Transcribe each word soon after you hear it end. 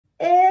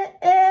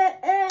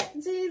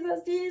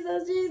Jesus,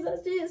 Jesus, Jesus,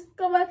 Jesus.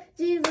 Come on,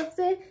 Jesus,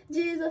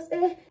 Jesus,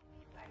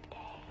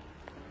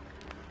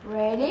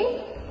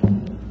 Ready?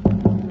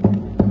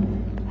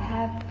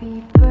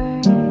 Happy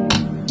birthday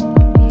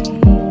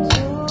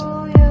to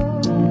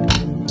you.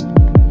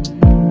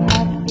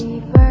 Happy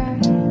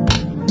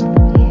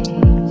birthday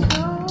to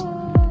you.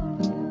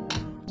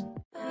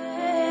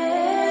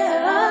 Where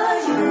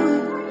are you?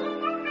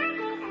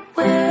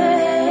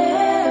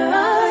 Where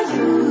are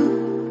you?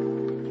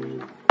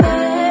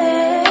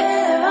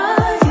 Where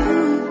are you?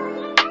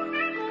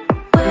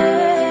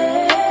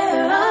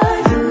 Where are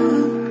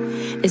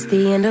you? It's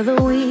the end of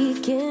the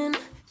weekend.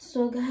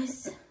 So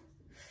guys,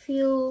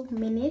 few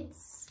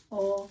minutes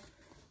or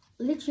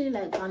literally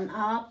like an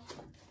hour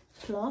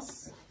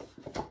plus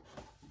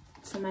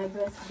to my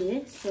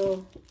birthday,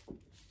 so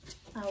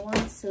I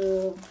want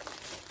to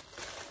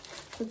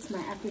put my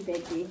happy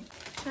birthday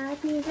to me,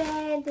 happy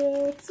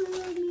birthday to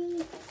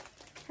me,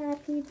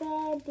 happy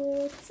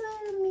birthday to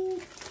me.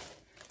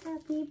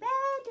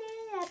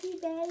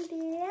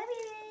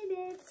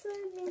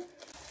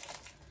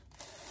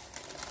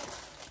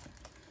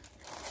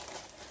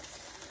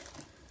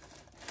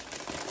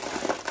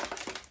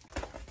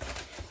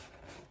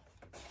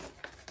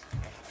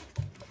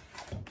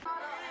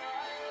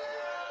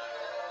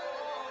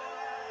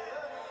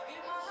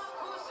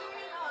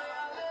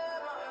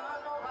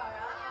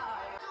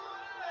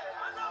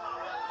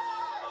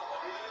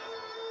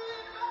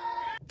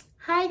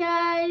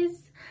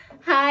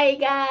 Hi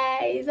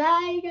guys.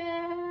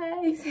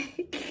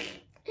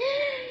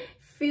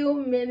 Few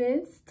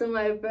minutes to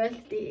my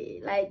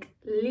birthday, like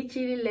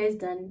literally less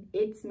than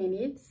 8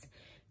 minutes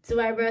to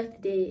my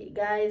birthday,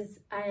 guys.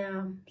 I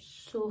am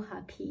so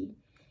happy.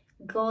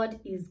 God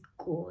is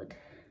good.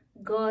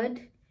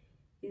 God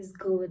is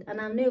good, and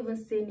I'm not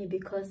even saying it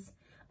because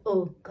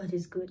oh, God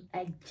is good.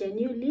 Like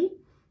genuinely,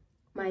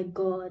 my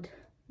God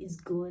is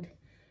good.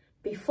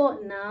 Before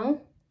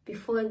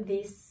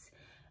this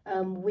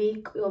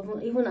week,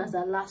 even as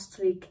a last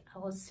week, I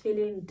was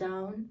feeling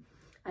down.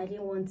 I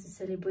didn't want to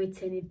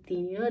celebrate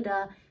anything. You know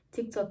that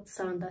TikTok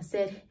sound that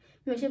said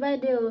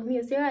exactly,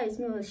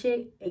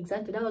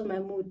 that was my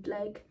mood.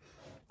 Like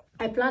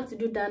I planned to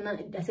do dinner.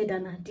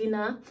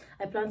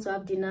 I planned to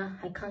have dinner.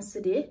 I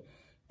cancelled it.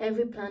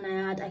 Every plan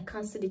I had, I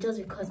cancelled it just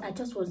because I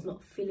just was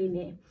not feeling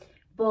it.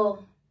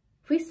 But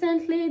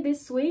recently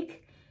this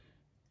week,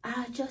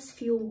 I just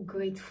feel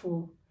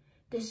grateful.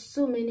 There's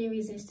so many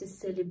reasons to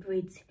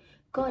celebrate.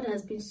 God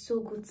has been so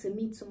good to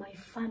me, to my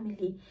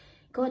family.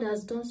 God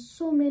has done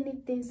so many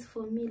things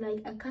for me,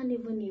 like I can't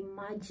even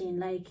imagine.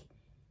 Like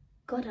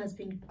God has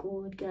been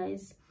good,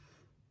 guys.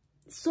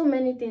 So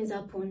many things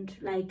happened.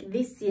 Like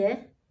this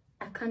year,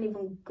 I can't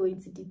even go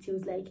into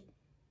details. Like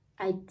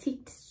I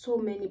ticked so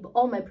many, but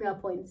all my prayer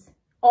points,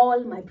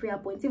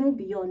 even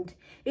beyond,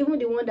 even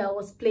the one that I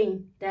was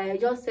playing, that I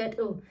just said,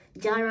 oh,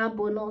 Jara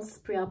bonus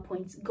prayer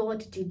points,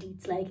 God did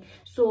it. Like,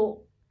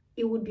 so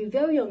it would be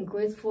very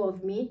ungrateful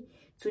of me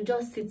to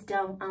just sit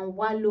down and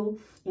wallow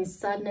in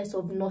sadness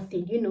of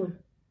nothing, you know,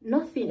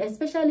 nothing.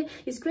 Especially,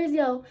 it's crazy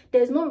how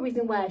there's no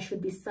reason why I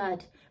should be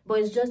sad, but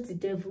it's just the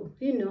devil,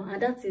 you know, and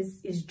that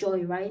is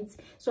joy, right?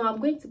 So I'm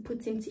going to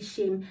put him to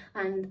shame,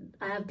 and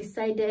I have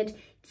decided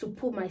to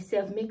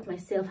make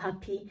myself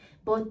happy,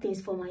 bought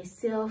things for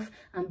myself.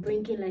 I'm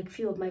bringing like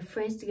few of my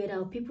friends together,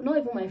 or people, not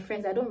even my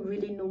friends, I don't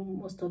really know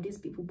most of these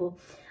people, but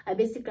I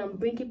basically am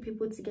bringing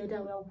people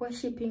together. We are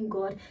worshiping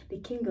God, the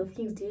King of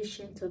Kings, the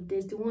Ancient of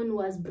Days, the one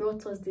who has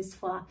brought us this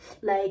far.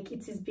 Like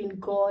it has been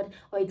God,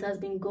 or it has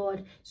been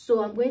God.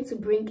 So I'm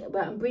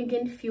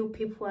bringing few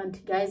people, and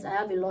guys, I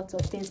have a lot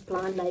of things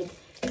planned. Like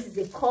this is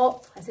a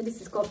cup. I said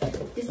this is cup.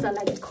 These are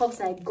like the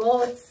cups I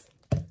got.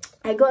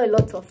 I got a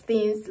lot of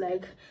things,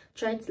 like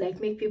trying to like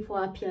make people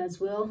happy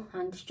as well,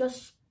 and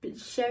just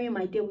sharing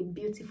my day with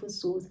beautiful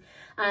souls.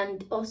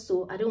 And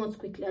also, I don't want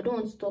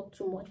to talk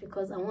too much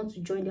because I want to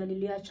join the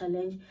Hallelujah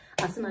challenge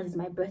as soon as it's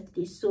my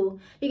birthday. So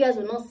you guys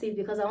will not see it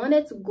because I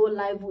wanted to go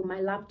live with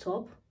my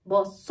laptop,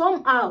 but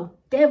somehow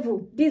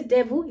this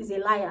devil is a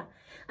liar,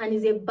 and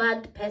he's a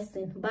bad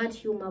person, bad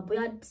humor,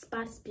 bad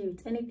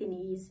spirit, anything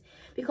he is.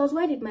 Because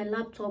why did my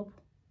laptop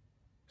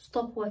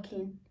stop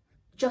working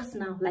just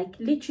now? Like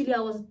literally, I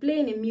was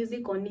playing a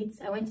music on it.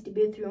 I went to the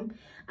bathroom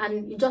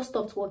and it just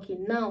stopped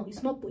working. Now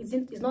it's not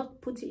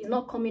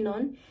coming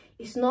on,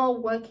 it's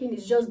not working,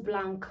 it's just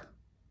blank.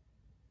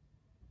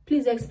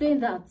 Please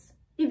explain that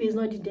if it's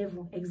not the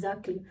devil.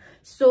 Exactly.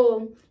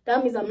 So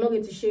that means I'm not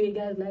going to show you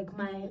guys like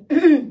my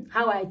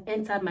how I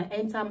enter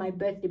my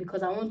birthday,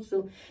 because I want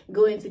to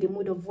go into the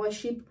mood of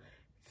worship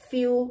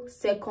few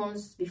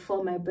seconds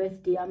before my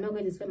birthday. I'm not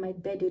going to spend my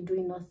birthday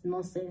doing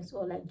nonsense,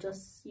 or like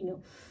just, you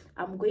know,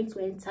 I'm going to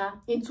enter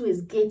into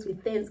his gate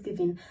with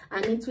thanksgiving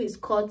and into his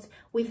court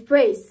with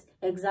praise.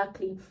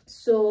 Exactly.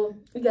 So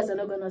you guys are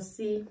not gonna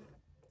see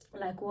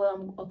like what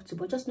I'm up to,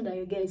 but just know that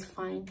your girl is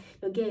fine,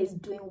 your girl is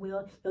doing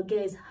well, your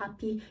girl is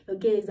happy, your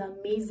girl is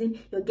amazing,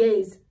 your girl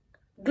is,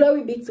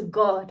 glory be to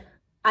God,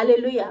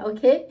 hallelujah.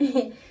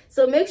 Okay.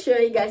 So make sure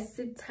you guys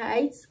sit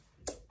tight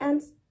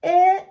and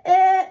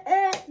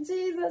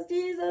Jesus,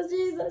 Jesus,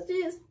 Jesus,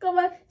 Jesus. Come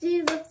on,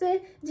 Jesus,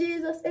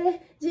 Jesus,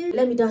 Jesus.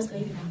 Let me dance for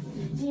you.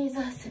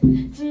 Jesus,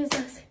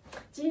 Jesus,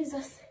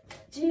 Jesus,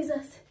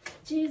 Jesus,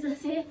 Jesus, Jesus,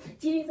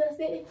 Jesus,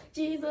 Jesus, Jesus,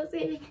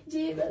 Jesus, Jesus,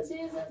 Jesus, Jesus,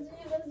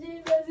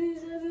 Jesus,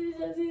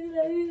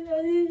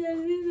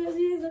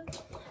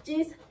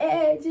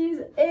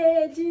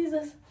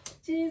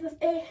 Jesus, Jesus,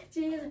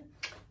 Jesus,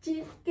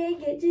 Jesus,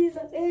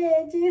 Jesus,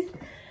 Jesus.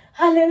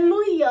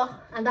 Hallelujah.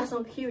 And that's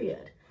on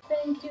period.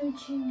 Thank you,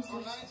 Jesus.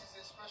 Tonight is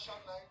a special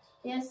night.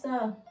 Yes, sir.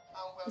 And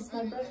It's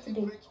we're my very birthday.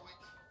 great week.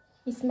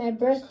 It's my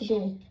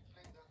birthday.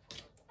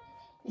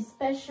 It's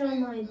special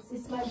night.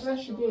 It's my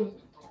birthday. The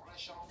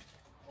progression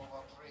of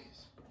our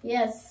praise.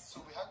 Yes.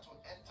 So we had to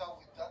enter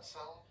with that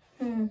sound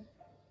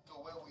to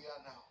where we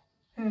are now.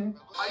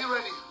 Are you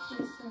ready?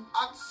 Yes, sir.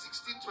 Acts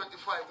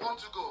 16:25. Want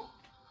to go?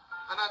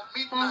 And at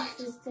midnight,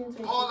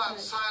 Paul and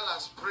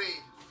Silas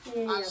prayed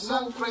and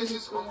sang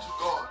praises unto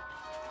God,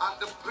 and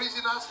the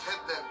prisoners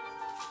heard them.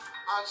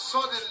 And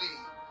suddenly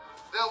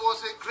there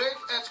was a great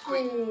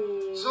earthquake,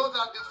 so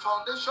that the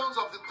foundations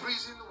of the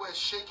prison were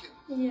shaken.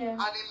 And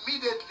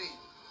immediately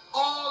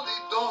all the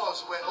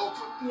doors were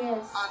opened,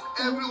 and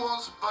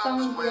everyone's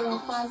bands were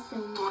loosed.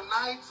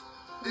 Tonight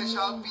there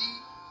shall be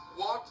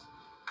what?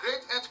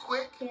 Great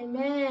earthquake.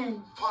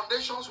 Amen.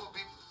 Foundations will be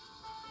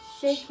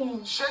Shaken.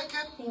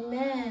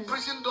 Amen.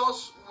 Prison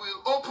doors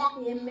will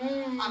open.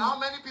 Amen. And how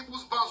many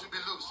people's bands will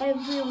be loose?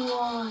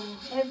 Everyone.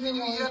 Did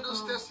you hear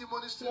those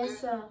testimonies today? Yes,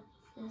 sir.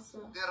 Yes, sir.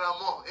 There are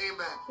more.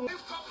 Amen.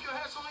 Lift up your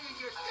heads, all ye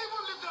gates.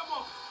 Even lift them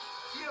up.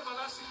 Ye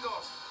everlasting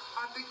doors.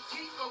 And the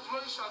King of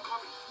glory shall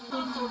come in.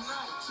 Not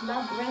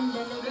tonight.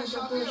 There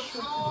shall be a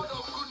flood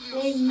of good news.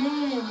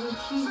 Amen. In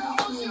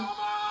Jesus' name.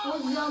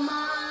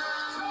 Ozioma.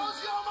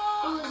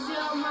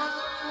 Ozioma.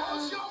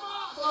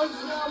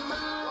 Ozioma.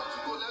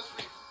 Let's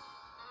read.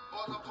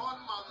 But upon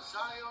Mount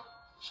Zion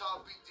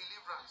shall be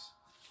deliverance,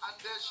 and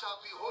there shall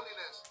be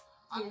holiness,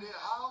 and the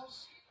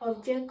house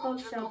of Jacob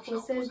shall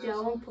possess their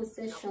own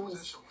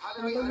possessions,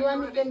 and the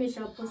one of them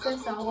shall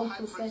possess our own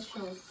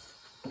possessions.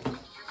 15,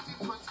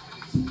 20 minutes.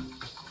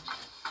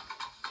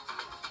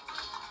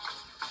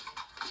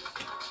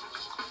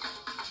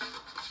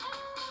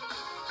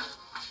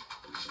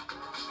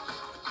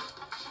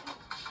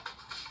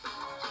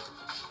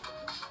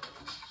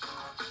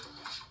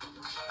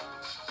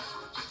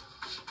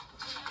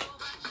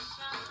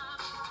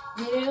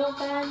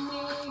 Jehovah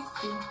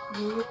Nissi,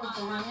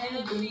 Jehovah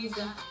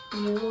Ebenezer,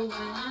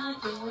 Jehovah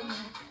Adonai,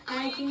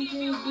 I give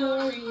you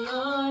glory,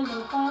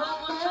 honor,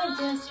 power,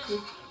 majesty.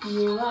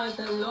 You are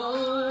the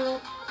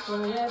Lord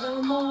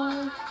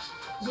forevermore.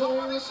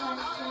 Jehovah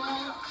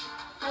Shammah,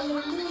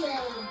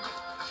 hallelujah.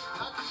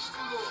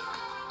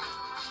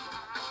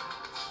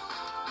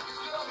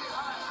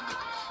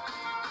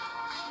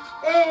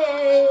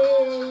 Hey.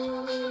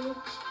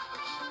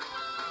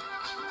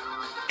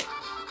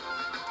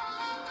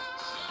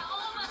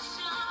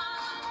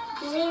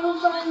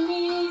 Jehovah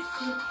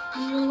Nissi,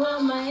 you are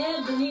my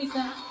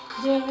Ebenezer,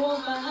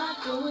 Jehovah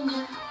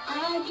Adonai,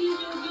 I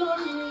give you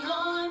glory,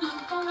 honor,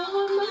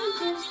 power,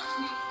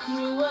 majesty.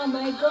 You are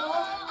my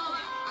God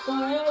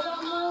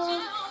forevermore.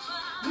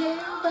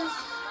 Jehovah,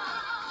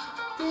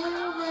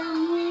 Jehovah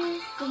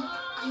Nissi,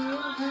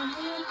 Jehovah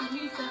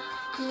Ebenezer,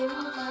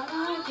 Jehovah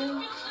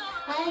Adonai,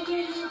 I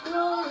give you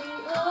glory,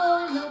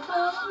 honor,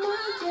 power,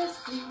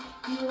 majesty.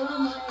 You are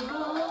my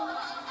God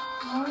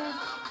forever.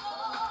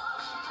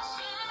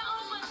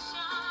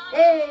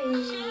 Hey,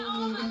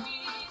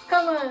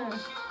 come on.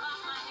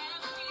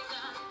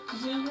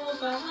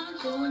 Jehovah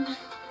Adonai,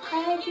 I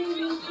give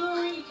you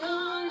glory,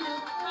 honor,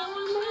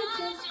 power,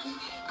 majesty.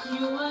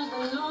 You are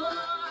the Lord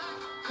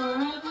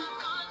forever.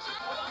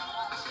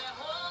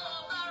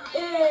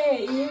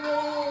 Hey,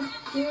 yes,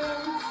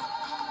 yes.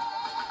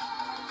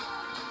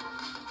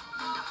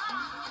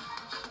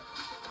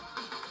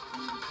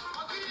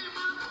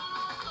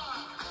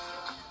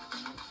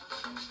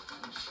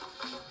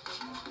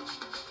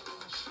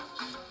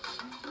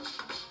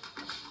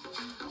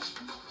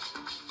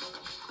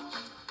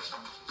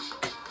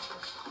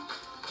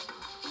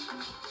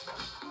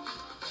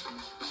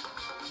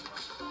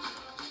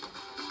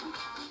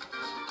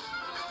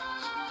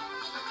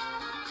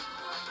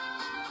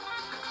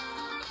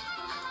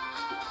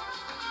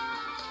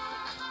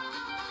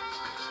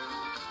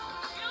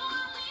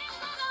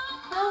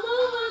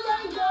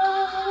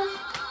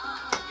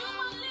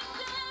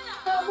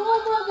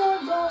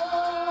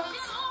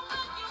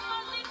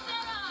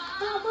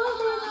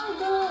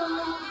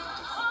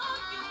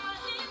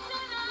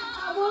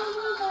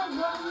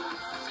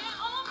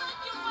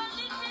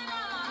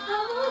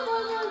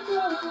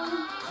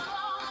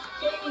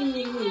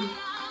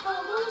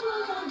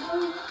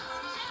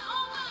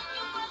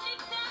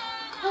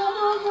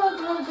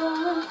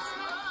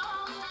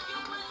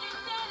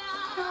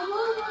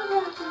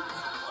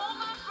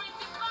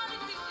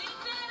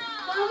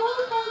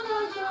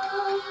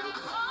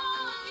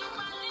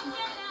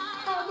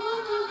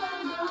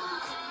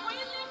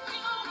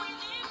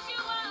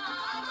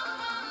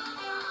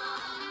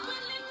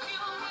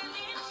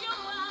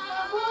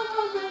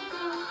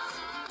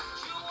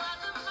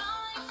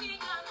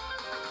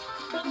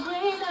 the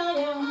great I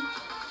am.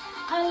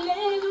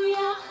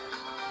 Hallelujah,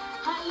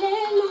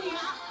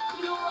 hallelujah.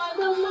 You are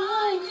the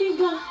mighty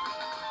God,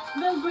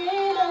 the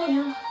great I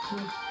am.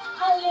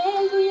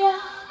 Hallelujah,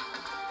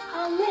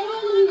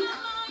 hallelujah.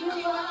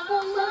 You are the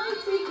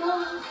mighty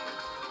God,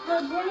 the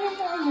great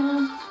I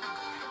am.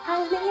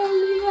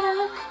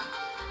 Hallelujah,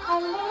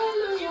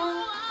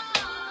 hallelujah.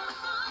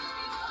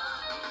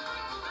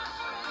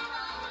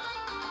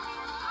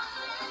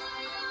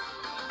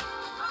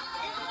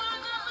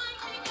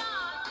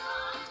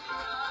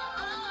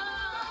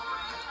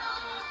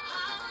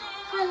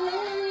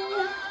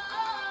 Hallelujah.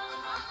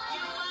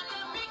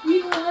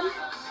 You are.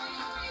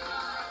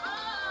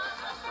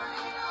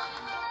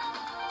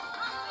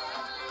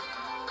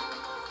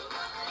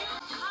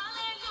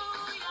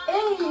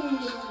 Hey.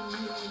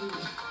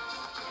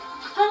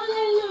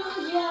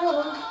 Hallelujah.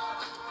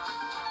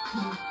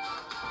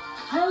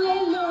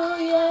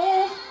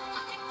 Hallelujah.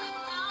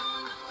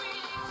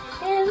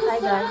 Hi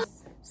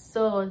guys.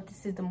 So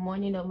this is the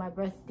morning of my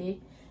birthday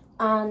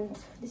and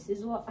this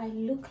is what I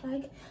look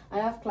like. I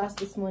have class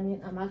this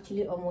morning. I'm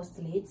actually almost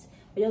late.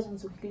 I just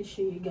want to quickly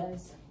show you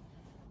guys,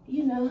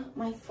 you know,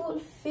 my full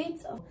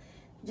fit.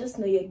 Just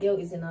know your girl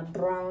is in a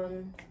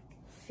brown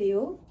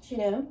field, you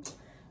know,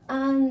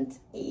 and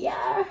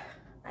yeah,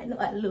 I know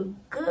I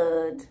look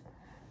good.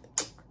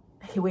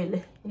 Wait,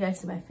 you guys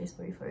see my face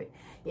for it.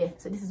 Yeah,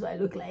 so this is what I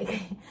look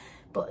like.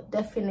 But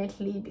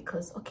definitely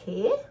because,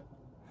 okay,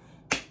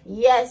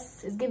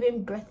 yes, it's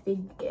giving birthday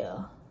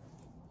girl.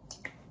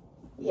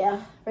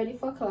 Yeah, ready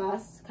for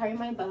class. Carry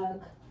my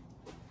bag.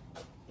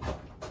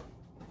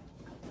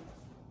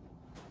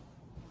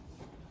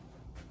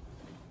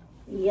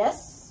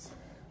 Yes.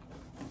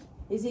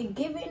 Is it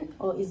giving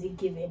or is it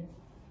giving?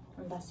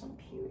 And that's on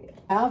period.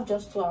 I have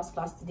just 2 hours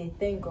class today,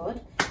 thank God.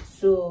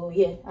 So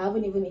yeah, I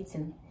haven't even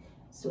eaten.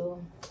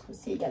 So we'll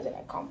see you guys when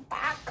I come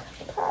back.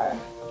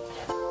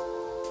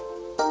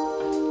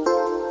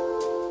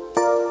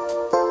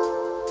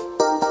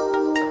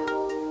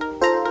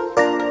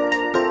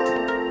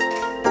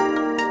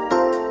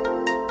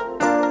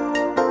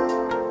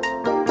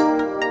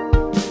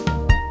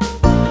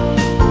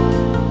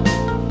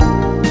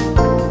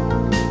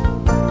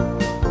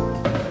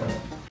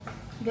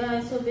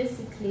 Guys, so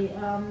basically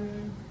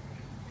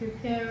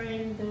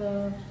preparing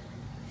the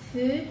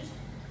food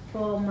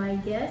for my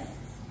guests.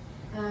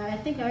 I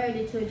think I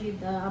already told you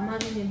that I'm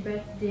having a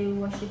birthday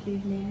worship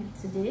evening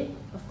today.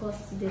 Of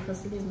course today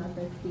because today is my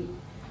birthday.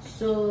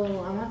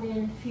 So I'm having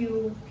a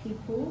few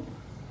people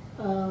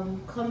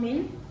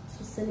coming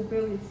to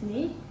celebrate with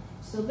me.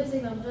 So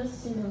basically I'm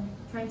just, you know,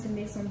 trying to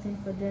make something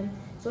for them.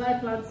 So I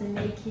plan to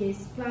make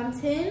is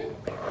plantain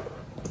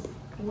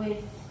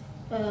with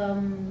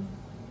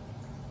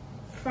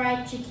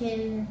fried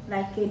chicken,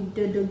 like a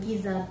dodo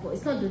gizzard, but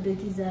it's not dodo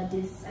gizzard.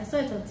 I saw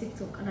it on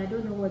TikTok and I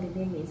don't know what the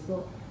name is,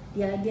 but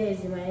the idea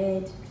is in my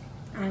head,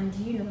 and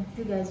you know,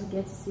 you guys will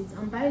get to see it.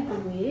 And by the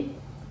way,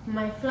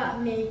 my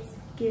flatmate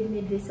gave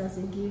me this as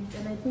a gift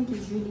and I think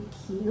it's really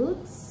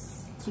cute.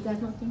 Do you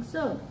guys not think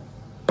so?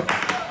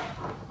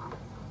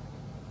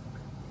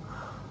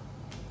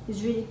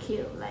 It's really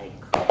cute.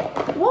 Like,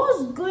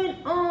 what's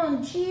going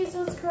on?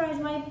 Jesus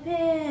Christ, my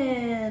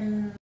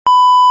pen.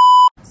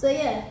 So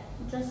yeah,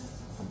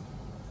 just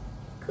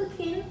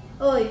cooking.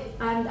 Oh,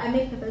 and I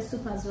make pepper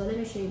soup as well. Let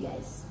me show you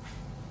guys.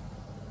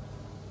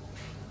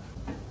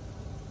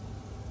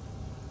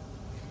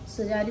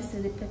 So yeah, this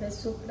is the pepper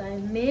soup that I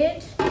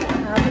made. I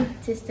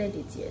haven't tasted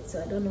it yet,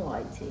 so I don't know how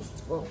it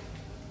tastes, but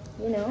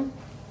you know,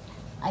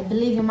 I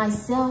believe in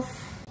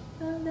myself.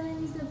 Oh, that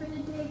is the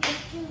birthday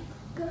cake.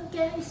 Go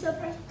get us your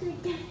birthday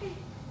cake.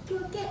 Go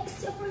get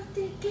us your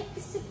birthday cake.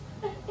 It's your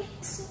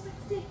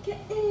birthday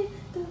cake.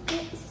 Go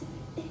get us your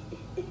birthday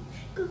cake.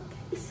 Go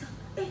get us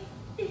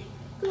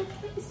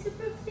your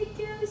birthday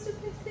cake. It's your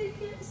birthday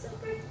cake. It's your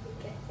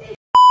birthday cake.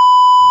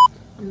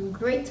 I'm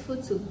grateful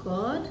to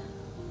God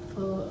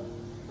for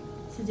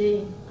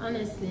today.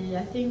 Honestly,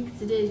 I think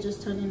today is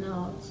just turning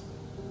out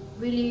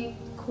really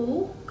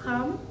cool,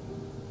 calm.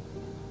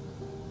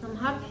 I'm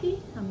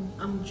happy,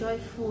 I'm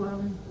joyful,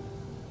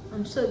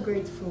 I'm so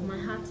grateful. My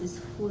heart is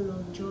full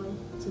of joy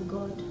to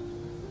God.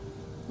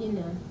 You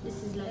know,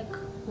 this is like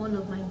one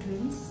of my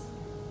dreams.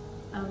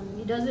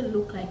 It doesn't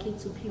look like it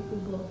to people,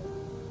 but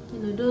you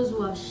know, those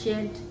who have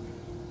shared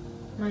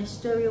my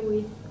story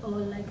with, or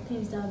like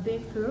things that I've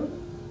been through,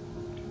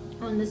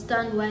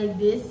 understand why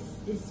this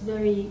is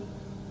very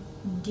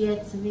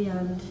dear to me,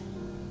 and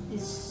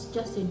it's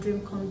just a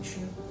dream come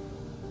true.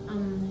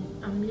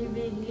 I'm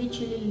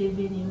literally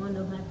living in one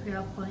of my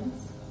prayer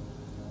points,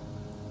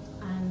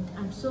 and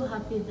I'm so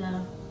happy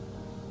that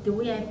the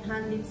way I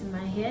planned it in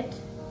my head,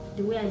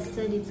 the way I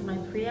said it in my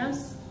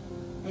prayers,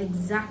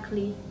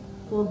 exactly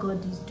what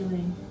God is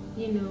doing.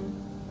 You know,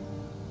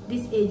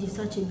 this age is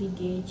such a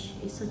big age,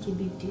 it's such a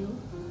big deal,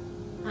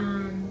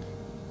 and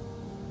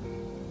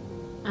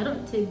I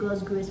don't take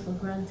God's grace for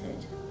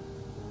granted.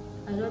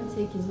 I don't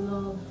take his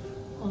love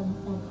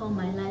upon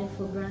my life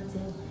for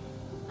granted.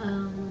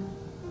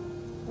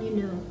 You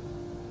know,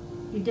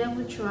 the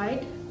devil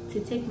tried to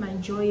take my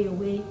joy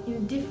away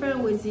in different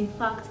ways. In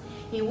fact,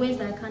 in ways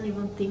that I can't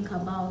even think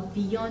about,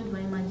 beyond my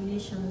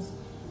imaginations.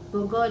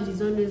 But God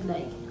is always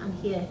like, I'm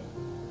here.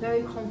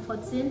 Very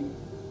comforting,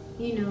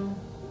 you know,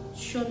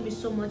 shown me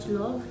so much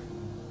love,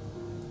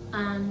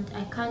 and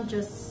I can't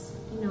just,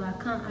 you know, I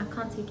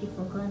can't take it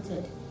for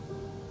granted,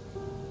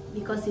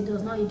 because he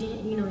does not, he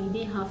didn't, you know, he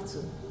didn't have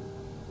to,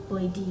 but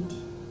he did.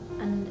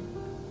 And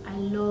I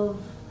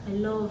love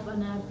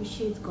and I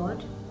appreciate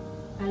God.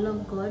 I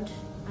love God.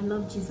 I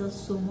love Jesus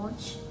so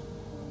much.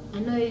 I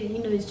know, you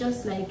know, it's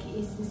just like,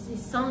 it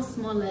sounds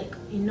more like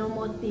a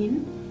normal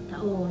thing that,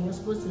 oh, you're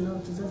supposed to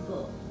love Jesus,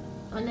 but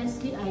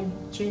honestly, I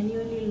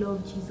genuinely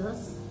love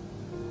Jesus,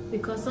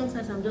 because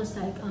sometimes I'm just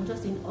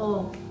in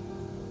awe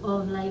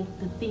of like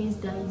the things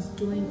that he's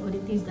doing, or the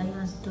things that he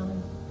has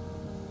done.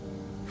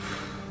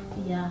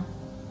 Yeah,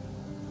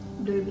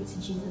 glory be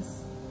to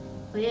Jesus.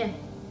 But yeah,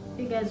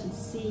 you guys would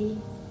see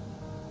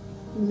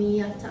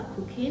me after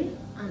cooking,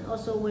 and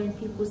also when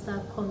people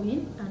start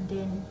coming, and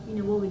then, you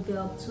know, what we get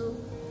up to.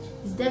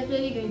 It's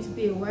definitely going to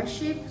be a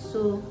worship,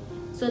 so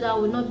that I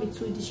will not be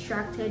too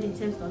distracted in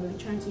terms of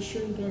trying to show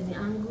you guys the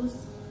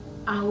angles.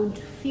 I would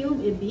film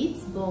a bit,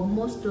 but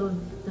most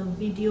of the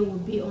video will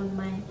be on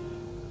my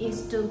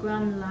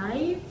Instagram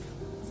live.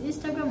 Is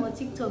it Instagram or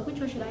TikTok? Which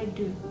one should I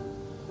do?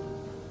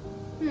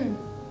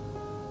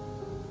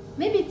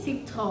 Maybe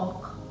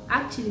TikTok.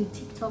 Actually,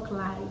 TikTok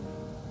live.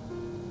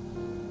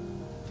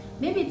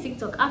 Maybe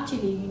TikTok.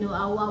 Actually, you know,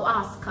 I'll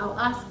ask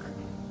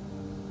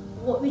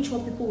which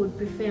one people would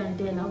prefer, and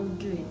then I will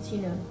do it,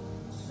 you know.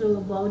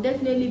 So, but I'll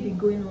definitely be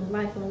going on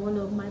live on one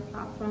of my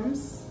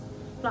platforms,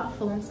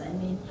 I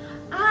mean.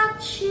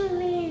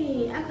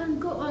 Actually, I can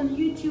go on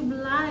YouTube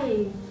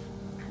live.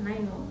 Can I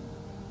know?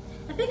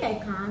 I think I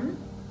can.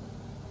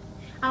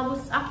 I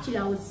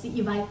would see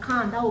if I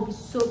can. That would be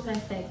so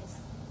perfect.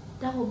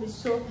 That would be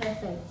so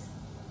perfect.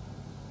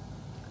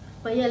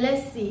 But yeah,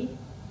 let's see.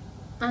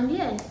 And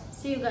yeah,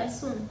 see you guys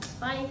soon.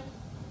 Bye.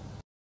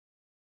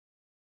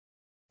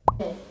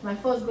 Okay, my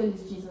first goal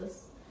is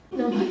Jesus.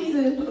 Number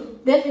two,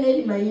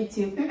 definitely my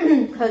YouTube,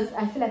 because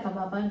I feel like I've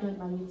abandoned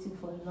my YouTube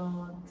for a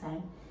long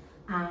time,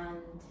 and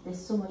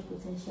there's so much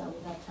potential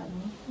with that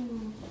channel.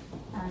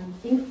 And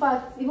in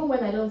fact, even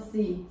when I don't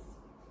see it,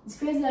 it's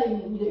crazy how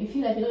you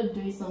feel like you're not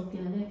doing something,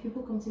 and then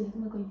people come to you like, oh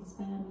my God, you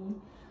inspire me,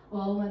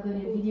 or oh my God,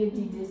 a video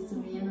did this to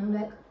me, and I'm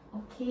like,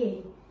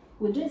 okay,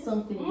 we're doing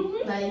something.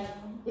 Like,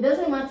 it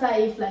doesn't matter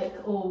if like,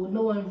 oh,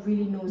 no one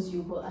really knows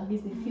you, but at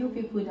least the few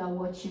people that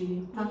watch you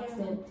impact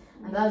them,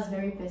 and that's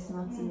very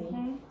personal to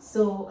me.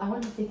 So I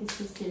want to take it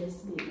so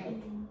seriously.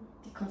 Like,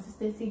 the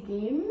consistency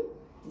game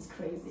is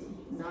crazy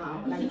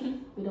now. Like,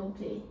 we don't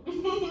play.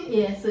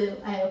 Yeah, so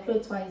I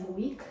upload twice a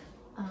week,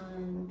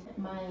 and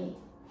my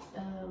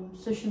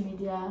social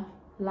media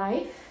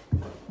life,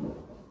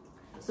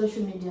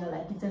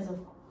 like in terms of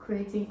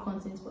creating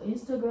content for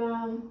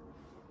Instagram.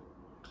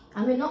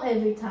 I mean, not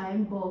every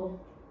time, but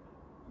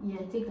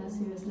yeah, take that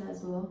seriously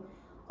as well.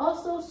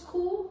 Also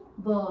school,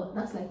 but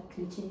that's like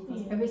cliche,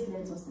 because every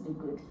student wants to do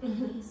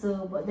good.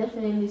 So, but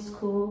definitely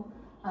school.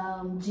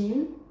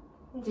 Gym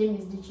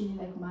is literally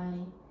like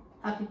my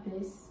happy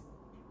place.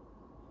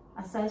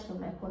 Aside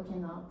from like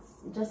working out,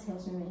 it just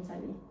helps me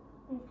mentally.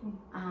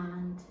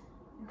 And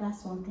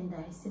that's one thing that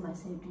I see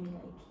myself doing,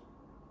 like,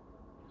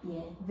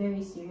 yeah,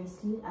 very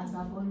seriously, as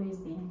I've always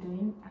been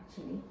doing.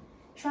 Actually,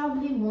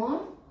 traveling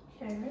more.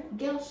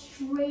 Girls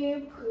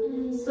trip,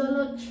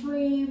 solo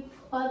trip,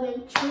 all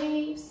them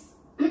trips.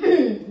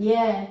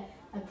 Yeah,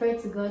 I pray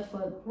to God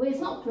for. Wait,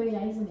 it's not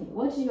prayer, isn't it?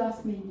 What did you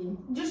ask me again?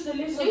 Just a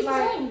list of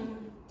like,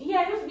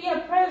 yeah, just be a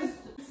prayers.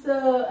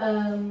 So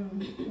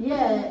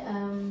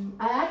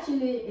I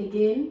actually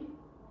again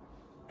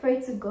pray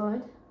to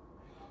God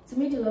to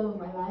meet the love of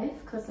my life,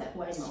 because like,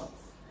 why not?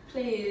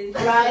 Please.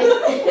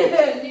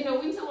 Right? You know,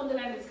 Winter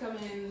Wonderland is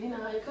coming. You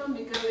know, you can't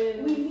be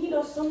going. We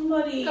need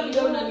somebody. You can't be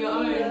going on your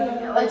own.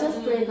 Yeah, I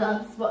just pray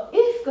that. But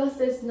if God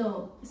says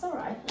no, it's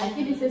alright. Like,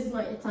 if He says it's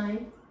not your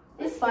time,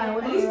 it's fine.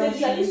 At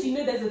least you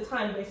know there's a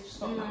time, but it's just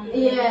not that.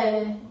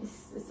 Yeah,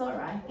 it's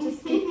alright.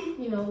 Just keep,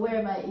 you know,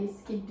 wherever it is,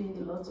 keep doing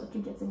the Lord's work,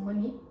 keep getting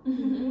money.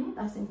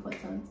 That's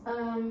important.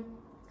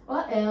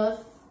 What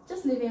else?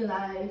 Just living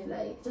life,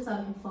 like just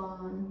having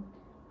fun.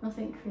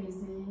 Nothing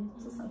crazy,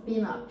 just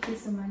being at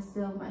peace with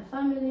myself, my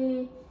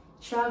family,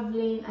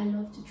 traveling. I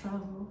love to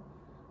travel.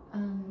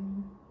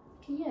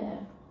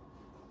 Yeah,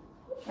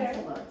 that's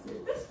about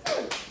it. That's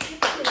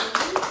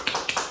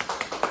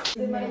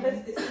good.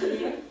 Manifest this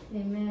year.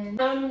 Amen.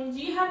 Do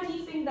you have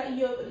anything that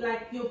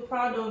you're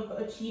proud of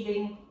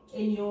achieving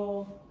in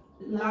your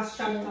last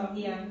chapter?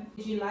 Yeah.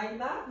 Did you like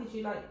that? Did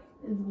you like?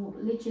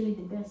 Literally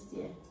the best,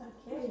 yeah.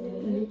 Okay.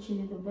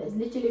 Literally the best.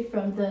 Literally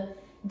from the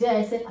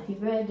day I said happy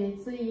birthday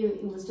to you,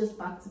 it was just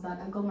back to back.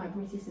 I got my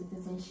British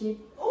citizenship.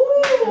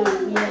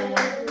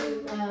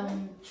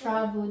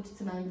 Traveled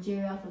to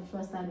Nigeria for the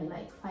first time in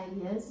like 5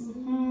 years.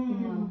 You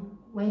know,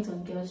 went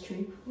on girls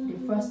trip, the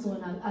first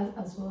one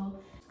as well.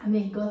 I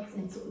mean, got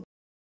into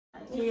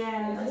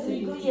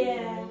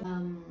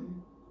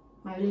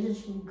my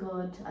relationship with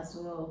God as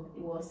well,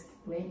 it was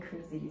very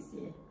crazy this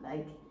year.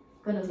 Like,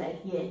 God was like,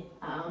 yeah,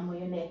 I'm on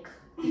your neck.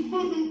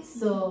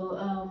 So,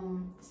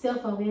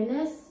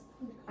 self-awareness,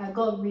 I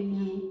got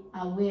really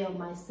aware of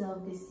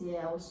myself this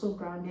year. I was so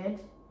grounded.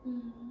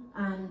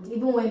 And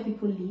even when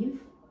people leave,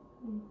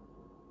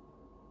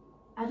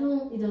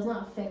 it does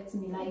not affect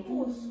me. Like,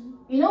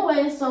 you know,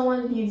 when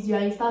someone leaves you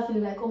and you start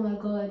feeling like, oh my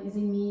God, is it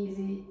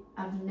me?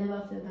 I've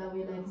never felt that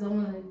way. Like,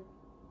 someone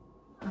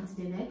on to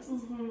the next,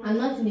 and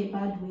not in a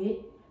bad way,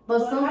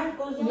 but I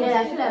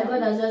feel like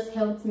God has just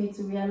helped me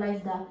to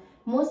realize that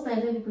most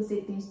times when people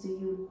say things to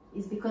you,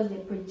 it's because they're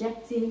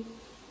projecting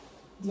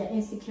their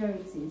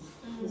insecurities.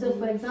 So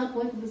for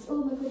example, when people say,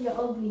 oh my God, you're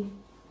ugly,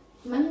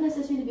 it might not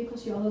necessarily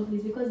because you're ugly,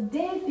 it's because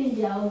they think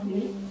they are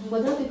ugly,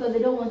 but not because they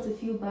don't want to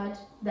feel bad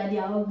that they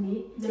are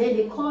ugly. Then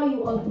they call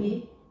you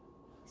ugly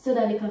so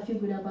that they can feel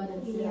good about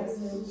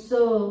themselves.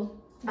 So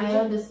I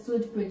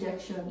understood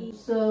projection.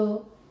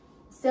 So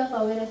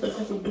self-awareness is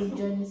such a big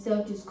journey,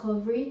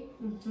 self-discovery,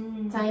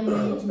 time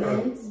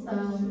management,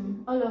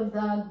 all of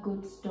that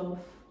good stuff.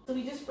 So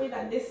we just pray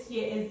that this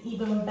year is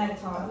even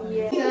better.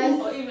 Yeah.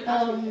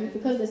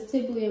 Because the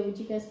table here, would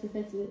you guys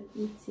prefer to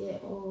eat here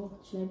or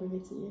should I bring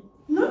it to you?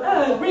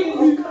 No, bring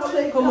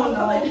it. Come on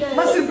now.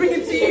 Massive, bring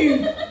it to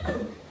you.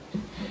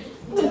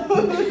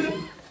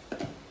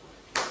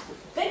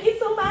 Thank you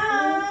so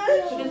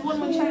much. So there's one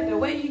more chair there.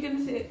 Where are you going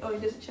to sit? Oh,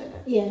 there's a chair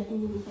there. Yeah.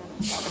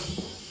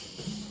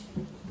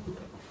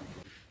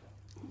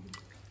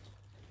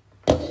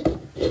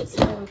 That's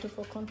what we do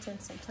for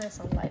content. Sometimes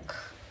I'm like,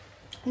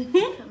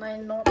 can I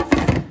not?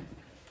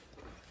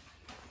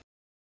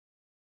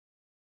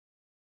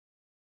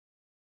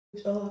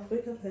 Oh, I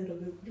think I've heard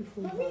of it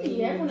before. Oh,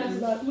 really? Everyone has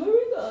about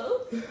Marina.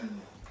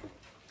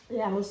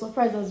 Yeah, I was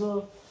surprised as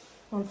well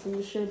until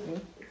you showed me.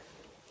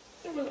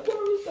 What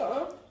was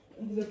that?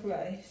 The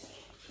price.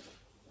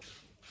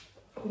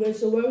 Okay,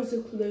 so where was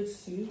it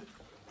close to?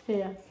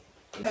 Yeah.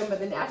 But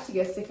then it actually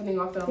gets sickening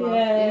after a while.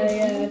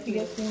 Yeah, I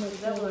forget so much.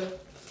 That would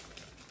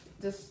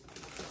just.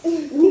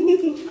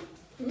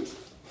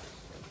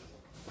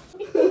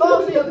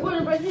 Oh, so you're born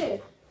and bred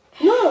here?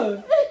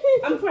 No,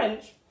 I'm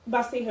French,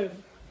 but I stay home.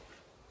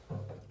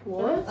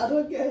 What? I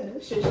don't get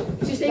it. She's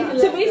taking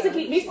So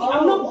basically,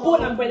 I'm not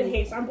born and bred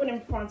here. So I'm born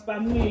in France, but I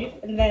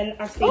moved and then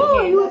I stayed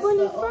Oh, here. you were born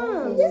in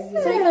France.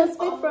 Yeah. So you can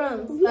speak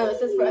France. No, it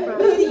says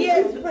France.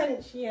 Yes,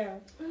 French, yeah.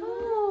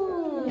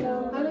 Oh.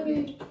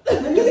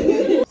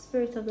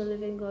 Spirit of the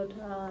living God,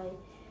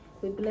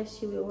 we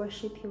bless you, we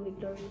worship you, we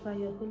glorify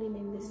your holy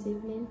name this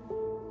evening.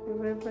 We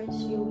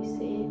reverence you, we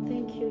say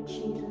thank you,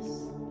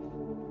 Jesus.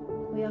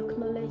 We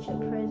acknowledge your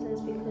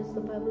presence because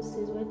the Bible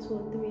says where 2 or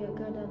 3 are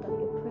gathered that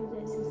your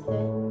presence is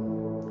there.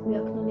 We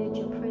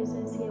acknowledge your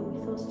presence here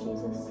with us,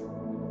 Jesus.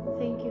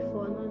 Thank you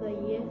for another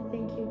year.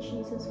 Thank you,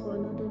 Jesus, for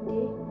another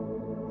day.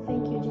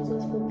 Thank you,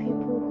 Jesus, for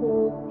people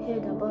who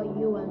heard about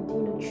you and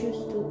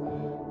choose to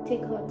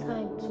take our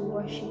time to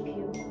worship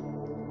you.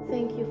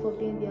 Thank you for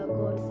being their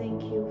God.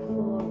 Thank you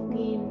for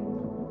being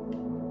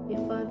a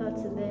father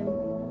to them.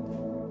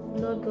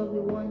 Lord God,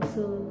 we want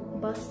to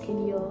bask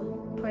in your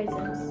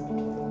presence.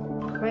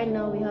 Right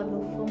now we have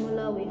no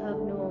formula, we have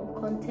no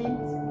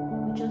content.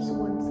 We just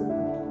want to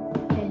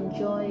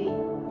enjoy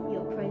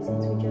your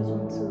presence. We just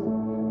want to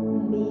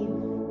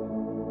live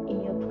in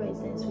your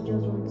presence. We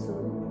just want to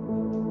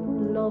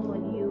love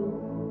on you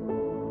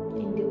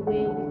in the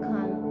way we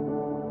can.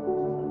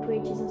 We pray,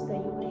 Jesus, that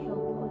you would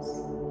help us.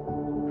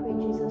 We pray,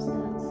 Jesus,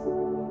 that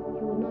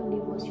you will not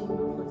leave us, you will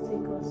not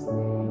forsake us.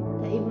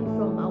 That even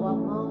from our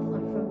mouth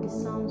and from the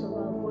sounds of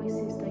our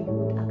voices, that you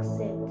would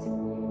accept.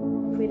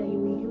 We pray that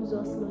you will use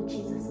us, Lord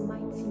Jesus,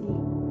 mightily.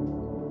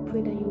 We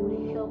pray that you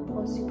would help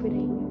us. We pray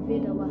that you will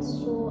invade our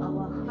soul,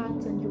 our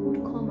heart, and you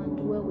would come and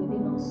dwell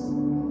within us.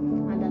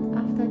 And that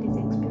after this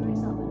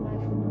experience, our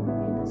life will not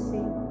remain the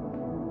same.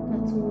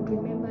 That we would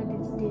remember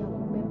this day and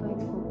remember it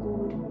for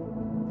good.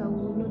 That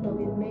we will know that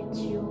we met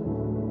you.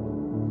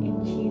 In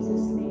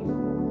Jesus' name.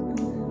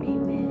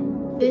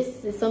 Amen.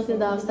 This is something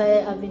that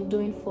I've been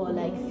doing for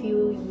like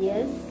few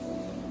years.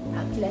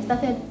 Actually, I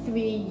started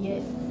 3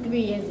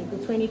 years ago,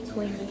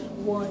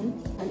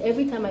 2021, and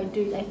every time I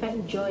do it, I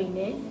find joy in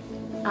it.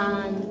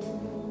 And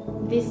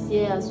this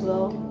year as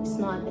well, it's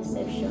not an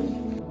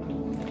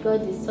exception.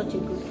 God is such a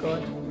good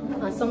God,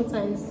 and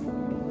sometimes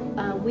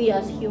we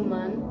as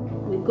human,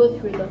 we go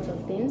through a lot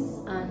of things,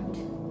 and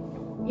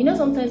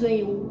sometimes when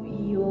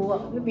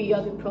maybe you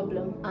have a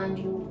problem and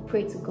you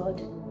pray to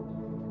God,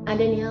 and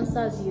then He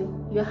answers you.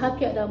 You're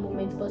happy at that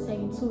moment, but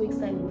saying in 2 weeks'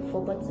 time you've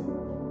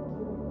forgotten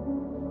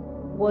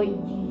what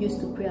you used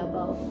to pray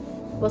about.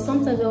 But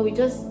sometimes when we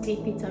just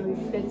take it and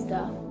reflect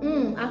that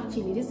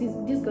actually this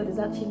God is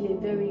actually a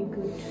very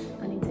good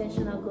and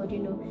intentional God,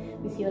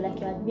 with your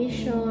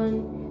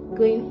admission,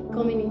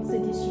 coming into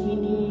this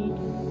uni,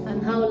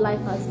 and how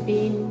life has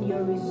been,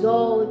 your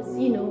results.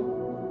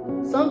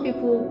 Some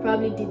people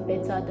probably did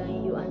better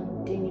than you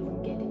and didn't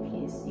even get the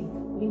place, if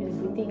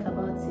we think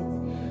about it.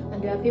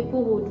 And there are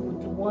people who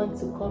would want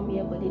to come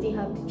here, but they didn't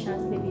have the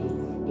chance. Maybe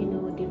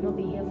they've not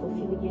been here for a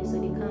few years, so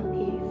they can't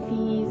pay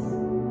fees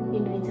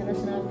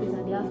international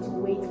visa, they have to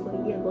wait for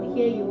a year. But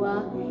here you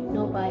are,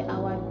 not by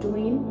our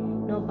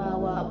doing, not by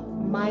our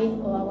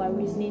mind or our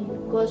reasoning.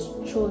 God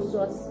chose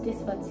us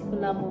this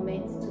particular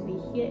moment to be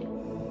here,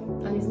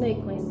 and it's not a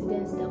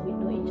coincidence that we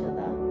know each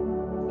other.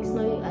 It's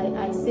not.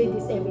 I say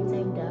this every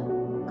time, that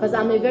because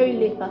I'm a very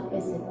laid back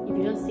person. If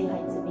you don't say hi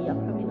to me, I'll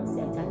probably not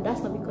say hi to you. And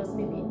that's not because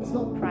maybe it's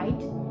not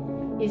pride.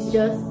 It's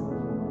just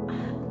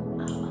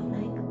I'm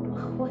like,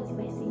 what if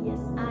I say yes,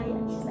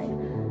 and she's like,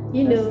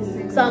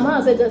 so I might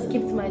as well just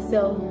keep to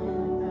myself.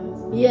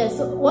 Yeah,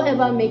 so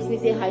whatever makes me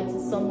say hi to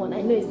someone,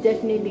 I know it's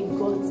definitely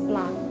God's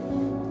plan.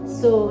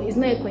 So it's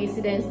not a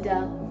coincidence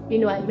that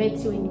I met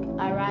you in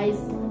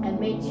Arise, I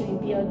met you in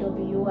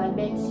BLW, I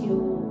met you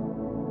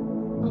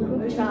on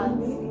group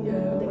chats,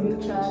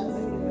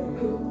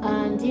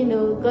 and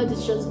God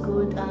is just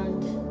good.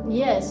 And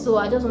yeah, so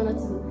I just wanted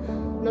to,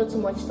 not too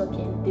much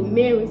talking. The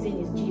main reason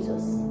is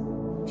Jesus.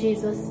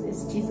 Jesus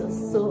is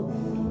Jesus. So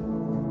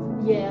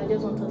yeah, I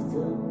just want us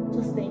to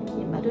just thank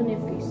Him. I don't know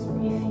if you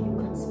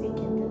can speak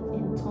in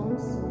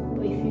tongues,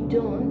 but if you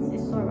don't,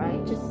 it's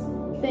alright. Just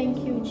thank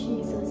you,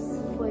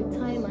 Jesus, for a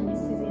time and a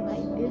season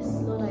like this.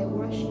 Lord, I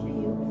worship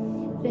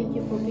you. Thank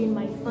you for being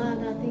my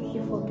Father. Thank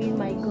you for being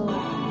my God.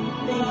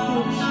 Thank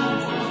you,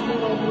 Jesus.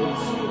 Lord, I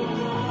bless you.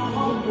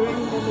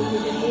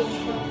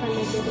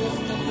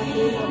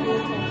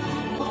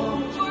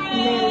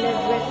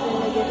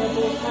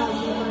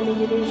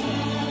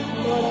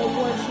 Lord, I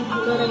worship you.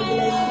 Lord, I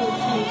bless you,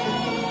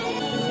 Jesus.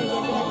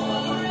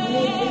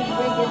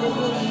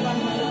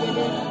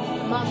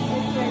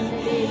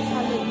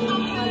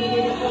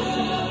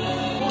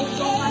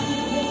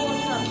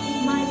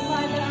 My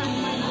Father and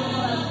my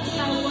God,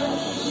 I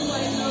worship you,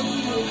 I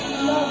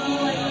love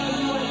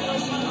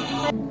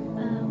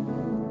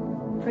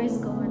you, praise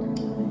God.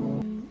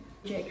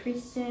 You're a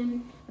Christian,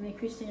 I'm a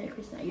Christian, you're a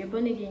Christian, you're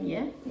born again,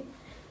 yeah?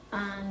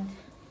 And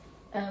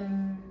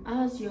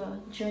how's your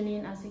journey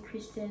as a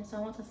Christian? So I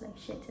want us to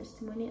share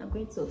testimony. I'm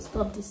going to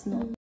stop this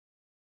now.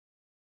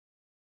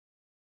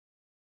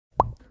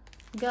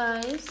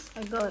 Guys,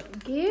 I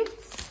got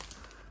gifts.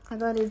 I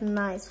got this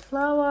nice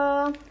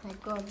flower. I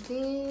got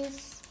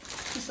this.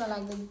 These are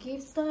like the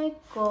gifts I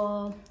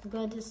got. I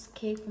got this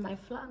cake for my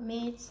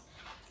flatmates.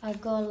 I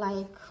got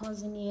like,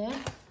 what's in here?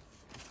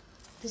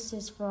 This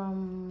is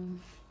from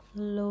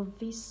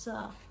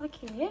Lovisa.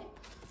 Okay,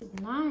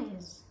 it's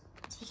nice,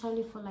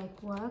 especially for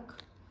like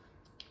work.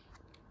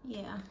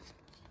 Yeah.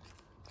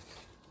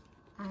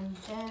 And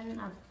then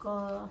I've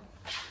got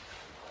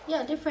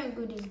different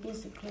goodies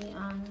basically.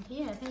 And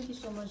yeah, thank you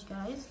so much,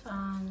 guys.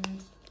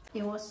 And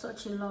it was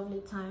such a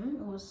lovely time.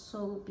 It was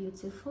so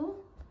beautiful.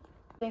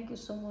 Thank you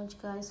so much,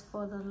 guys,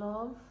 for the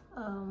love.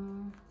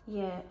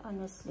 Yeah,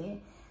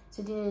 honestly,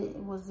 today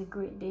was a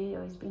great day,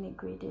 or it's been a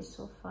great day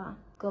so far.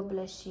 God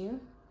bless you.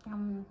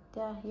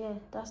 Yeah,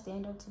 that's the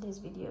end of today's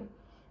video.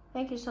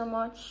 Thank you so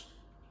much.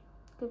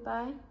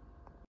 Goodbye.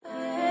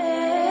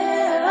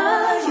 Where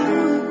are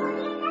you?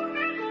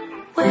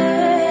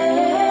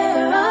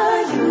 Where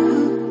are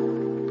you?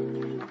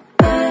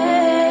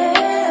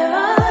 Where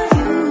are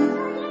you?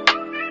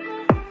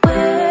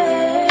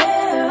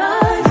 Where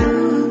are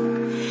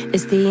you?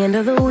 It's the end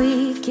of the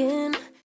weekend.